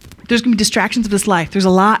 and there's going to be distractions of this life. There's a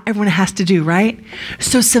lot everyone has to do, right?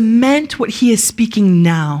 So cement what he is speaking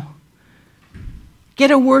now.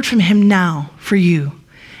 Get a word from him now for you.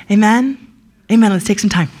 Amen? Amen. Let's take some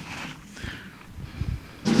time.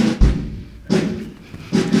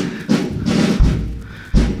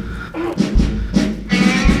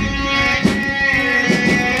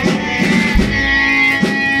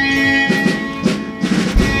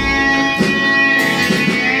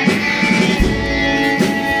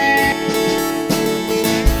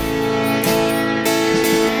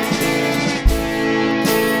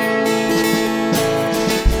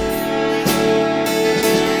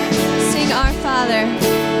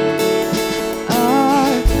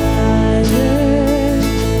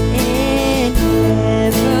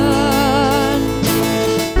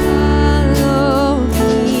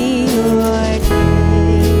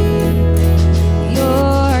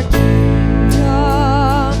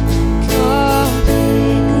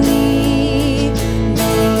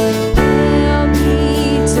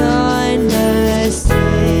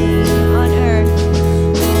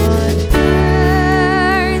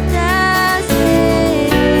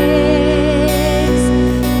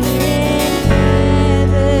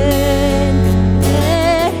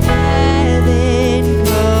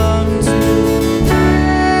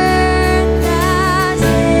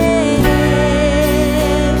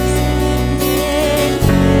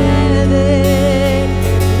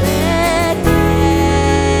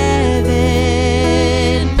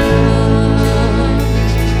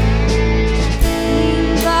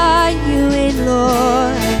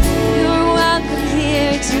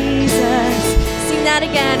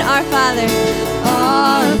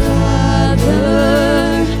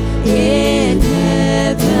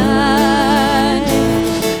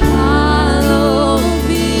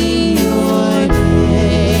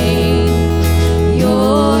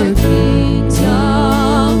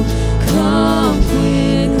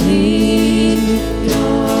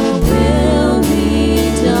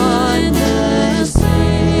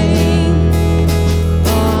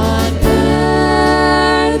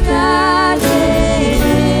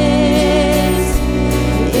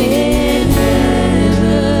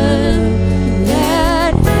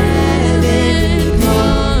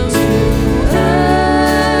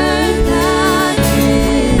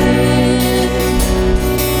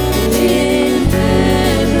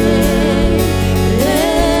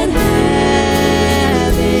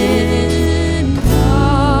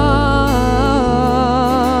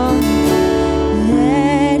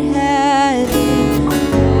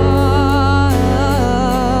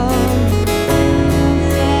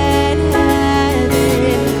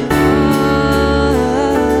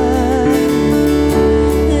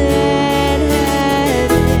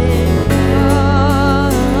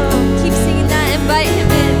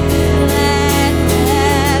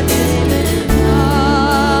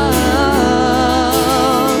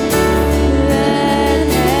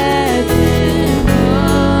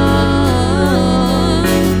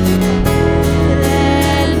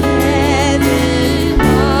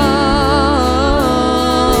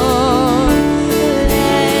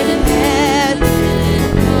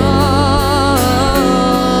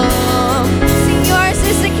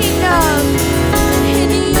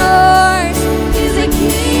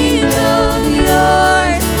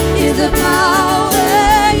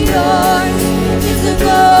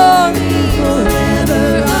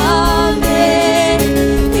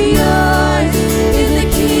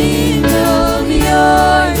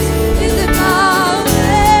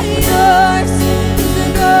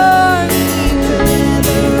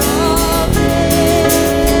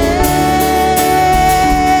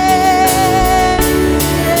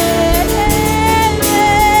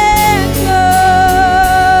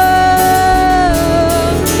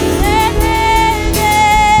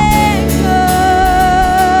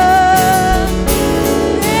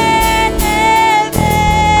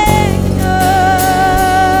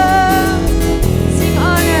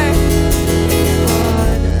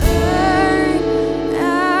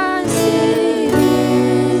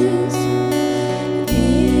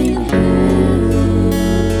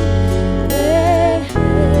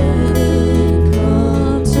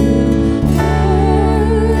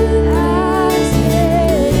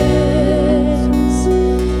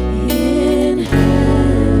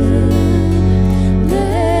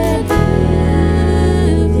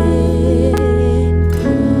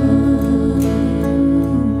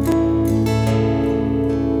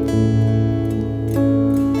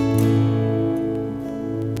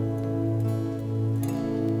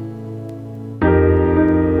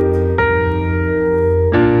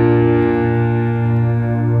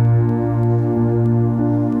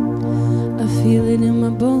 feel it in my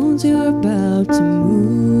bones, you're about to move.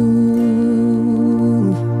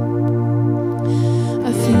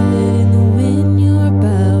 I feel it in the wind, you're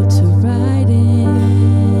about to ride in.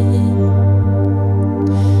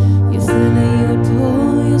 You said that you would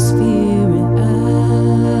pull your spirit out.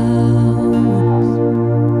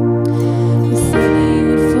 You said that you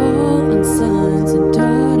would fall on sons and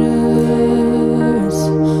daughters.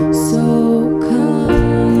 So come.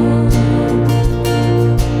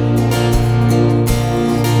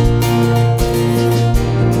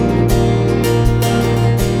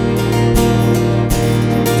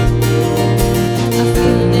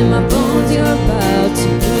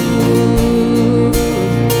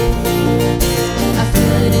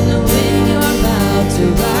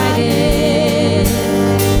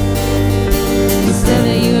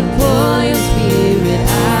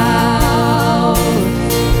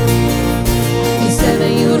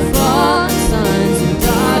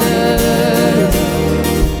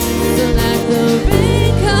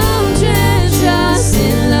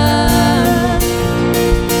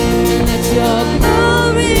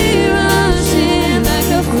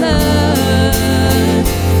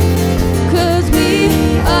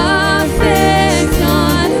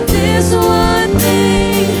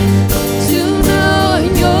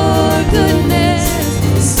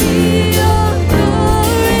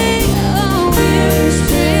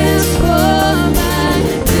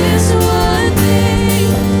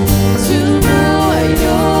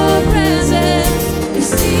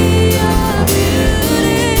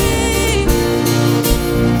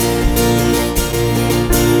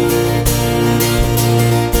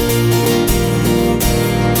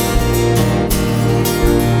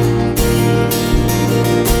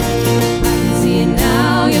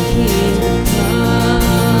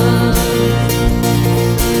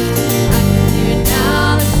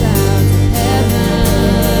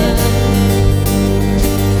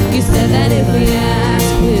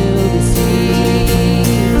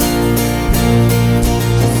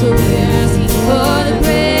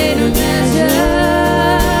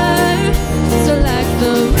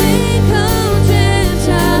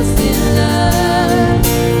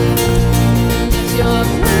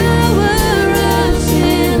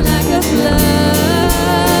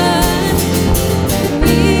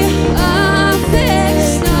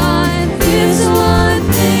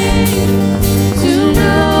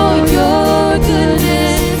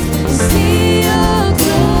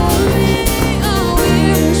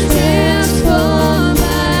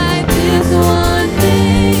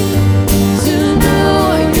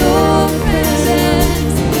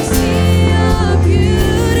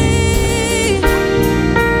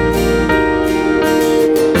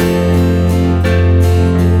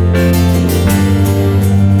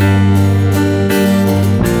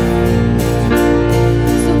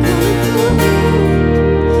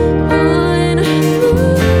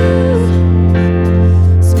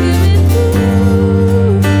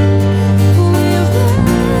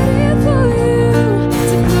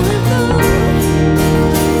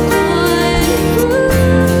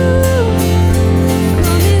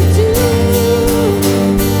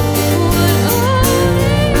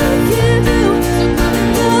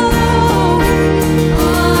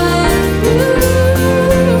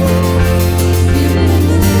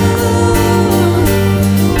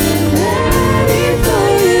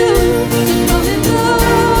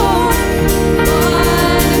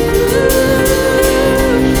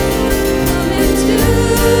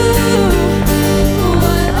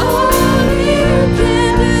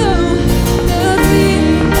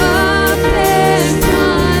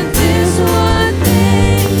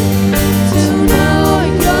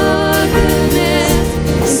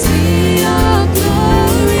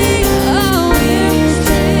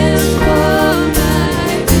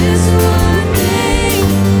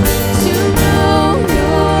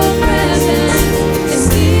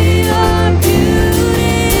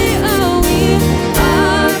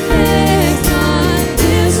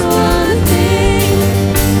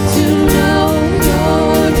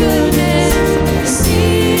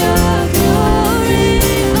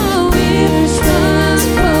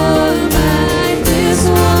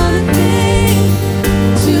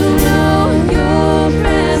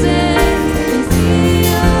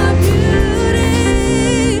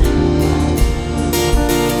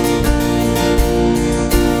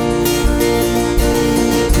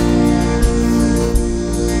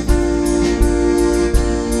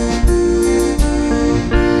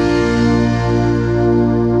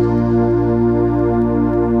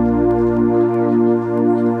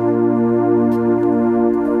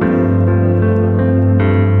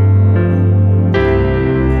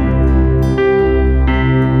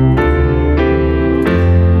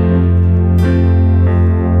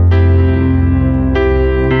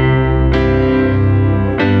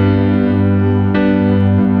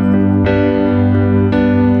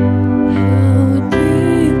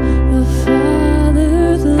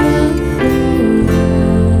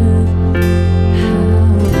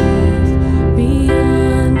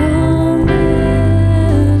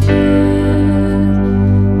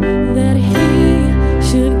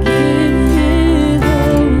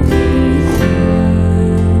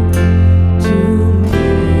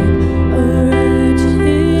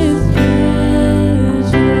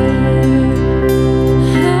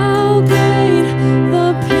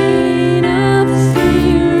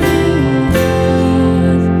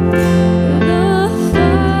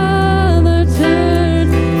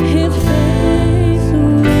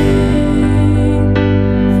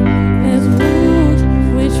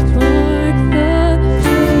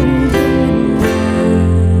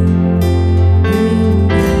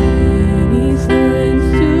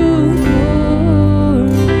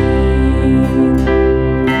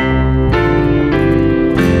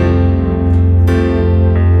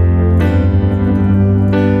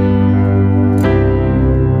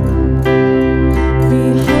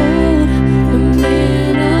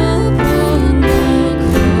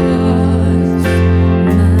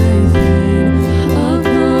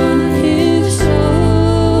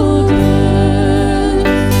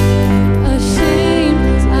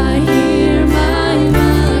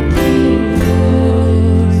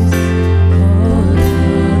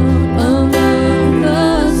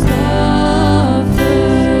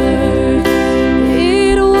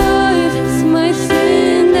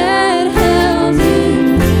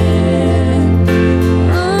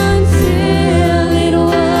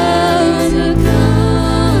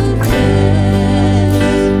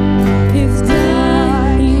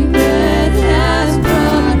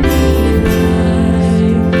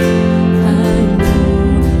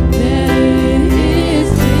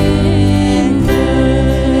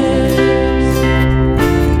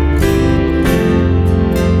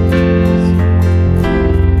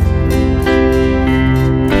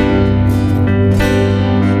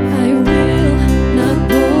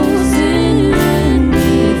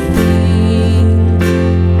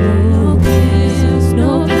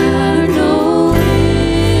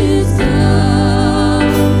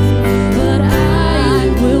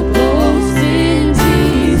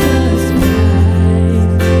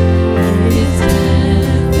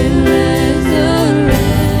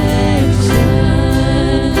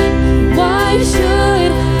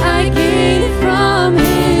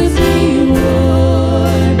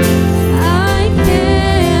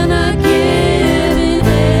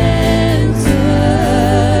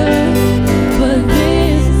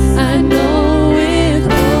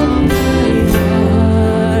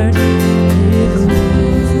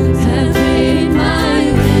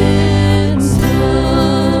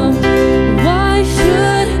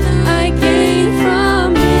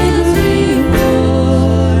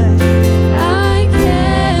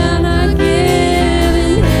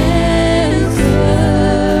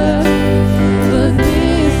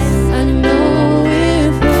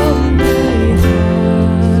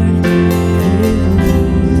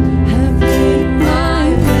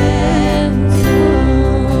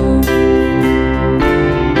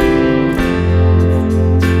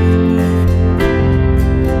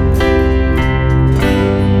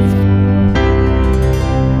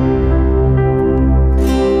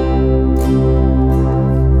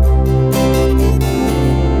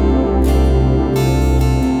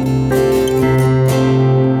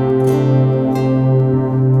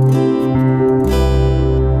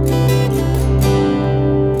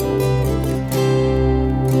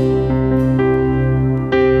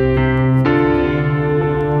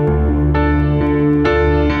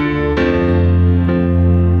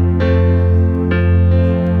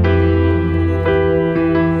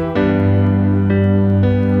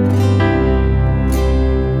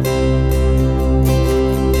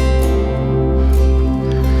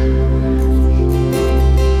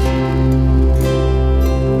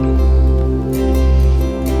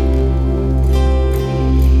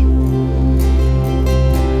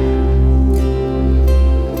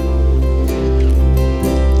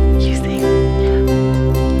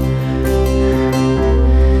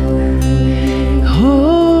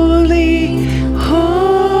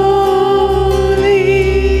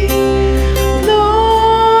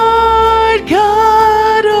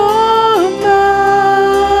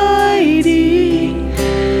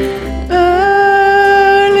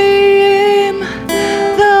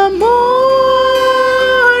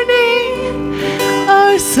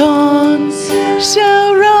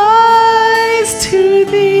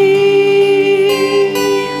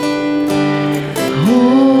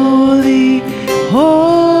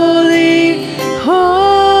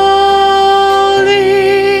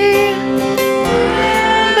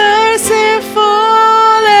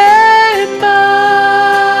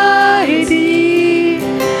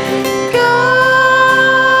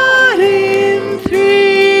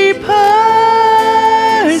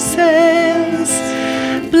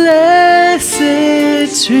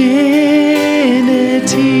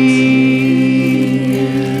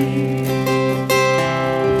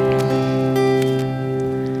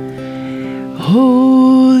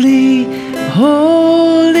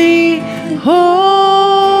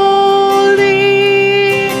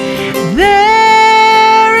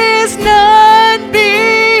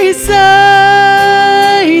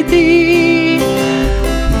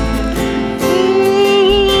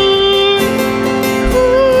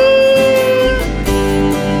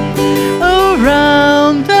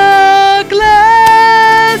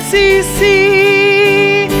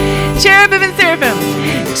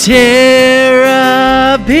 cherubim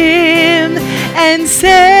and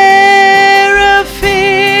seraphim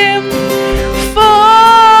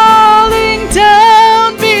falling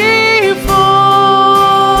down before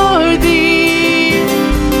thee,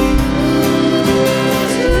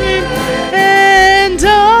 and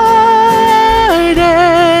ardent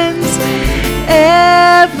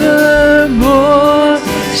evermore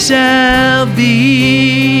shall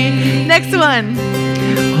be. Next one.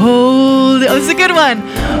 Holy, oh, this is a good one.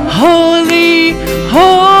 Holy,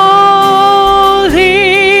 holy,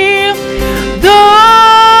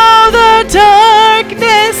 though the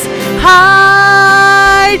darkness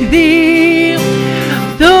hide thee,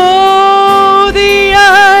 though the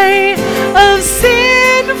eye of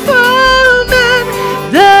sinful men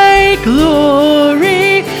thy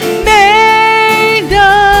glory may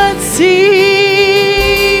not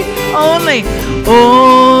see. Only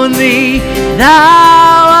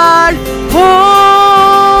thou art holy.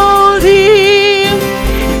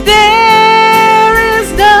 There is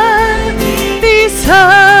none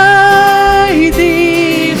beside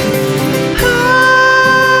thee.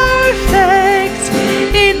 Perfect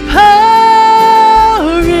in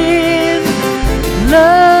power, in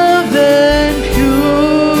love and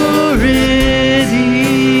purity.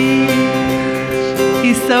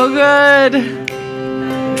 He's so good.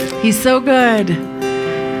 He's so good.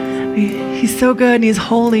 He's so good and he's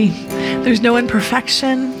holy. There's no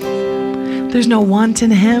imperfection. There's no want in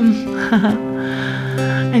him.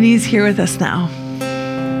 And he's here with us now.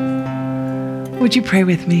 Would you pray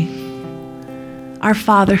with me? Our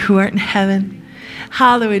Father who art in heaven,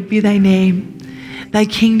 hallowed be thy name. Thy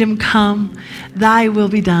kingdom come, thy will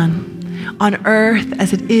be done on earth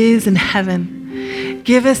as it is in heaven.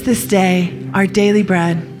 Give us this day our daily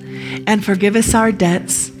bread and forgive us our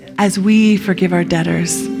debts as we forgive our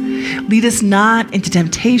debtors. Lead us not into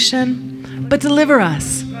temptation, but deliver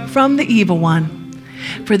us from the evil one.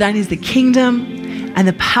 For thine is the kingdom and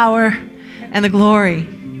the power and the glory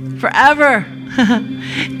forever.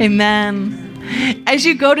 Amen. As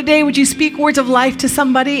you go today, would you speak words of life to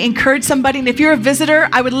somebody, encourage somebody? And if you're a visitor,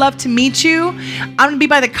 I would love to meet you. I'm going to be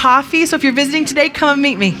by the coffee, so if you're visiting today, come and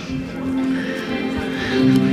meet me.